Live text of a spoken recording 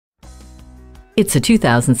It's a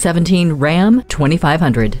 2017 Ram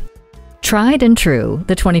 2500. Tried and true,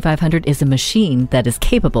 the 2500 is a machine that is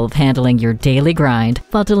capable of handling your daily grind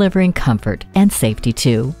while delivering comfort and safety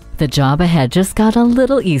too. The job ahead just got a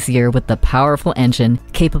little easier with the powerful engine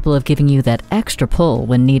capable of giving you that extra pull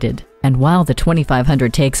when needed. And while the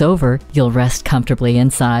 2500 takes over, you'll rest comfortably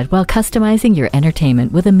inside while customizing your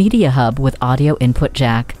entertainment with a media hub with audio input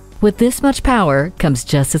jack. With this much power comes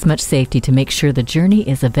just as much safety to make sure the journey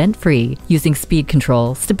is event-free using speed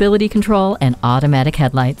control, stability control, and automatic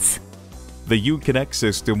headlights. The Uconnect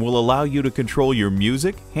system will allow you to control your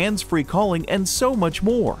music, hands-free calling, and so much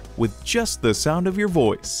more with just the sound of your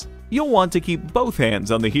voice. You'll want to keep both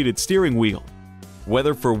hands on the heated steering wheel.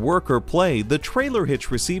 Whether for work or play, the trailer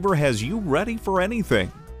hitch receiver has you ready for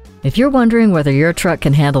anything. If you're wondering whether your truck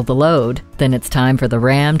can handle the load, then it's time for the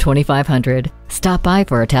Ram 2500. Stop by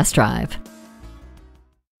for a test drive.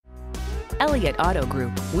 Elliott Auto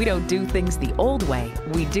Group. We don't do things the old way,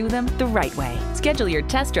 we do them the right way. Schedule your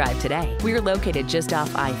test drive today. We're located just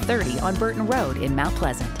off I-30 on Burton Road in Mount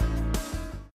Pleasant.